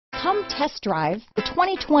Come test drive the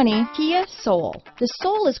 2020 Kia Soul. The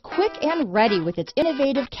Soul is quick and ready with its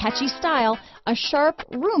innovative, catchy style, a sharp,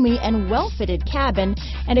 roomy, and well-fitted cabin,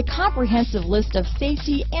 and a comprehensive list of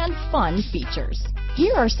safety and fun features.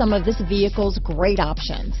 Here are some of this vehicle's great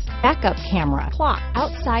options: backup camera, clock,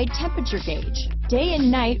 outside temperature gauge, day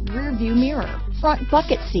and night rear view mirror, front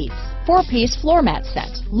bucket seats, 4-piece floor mat set,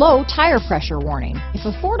 low tire pressure warning. If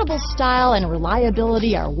affordable style and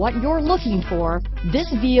reliability are what you're looking for, this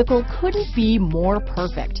vehicle couldn't be more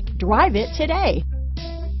perfect. Drive it today.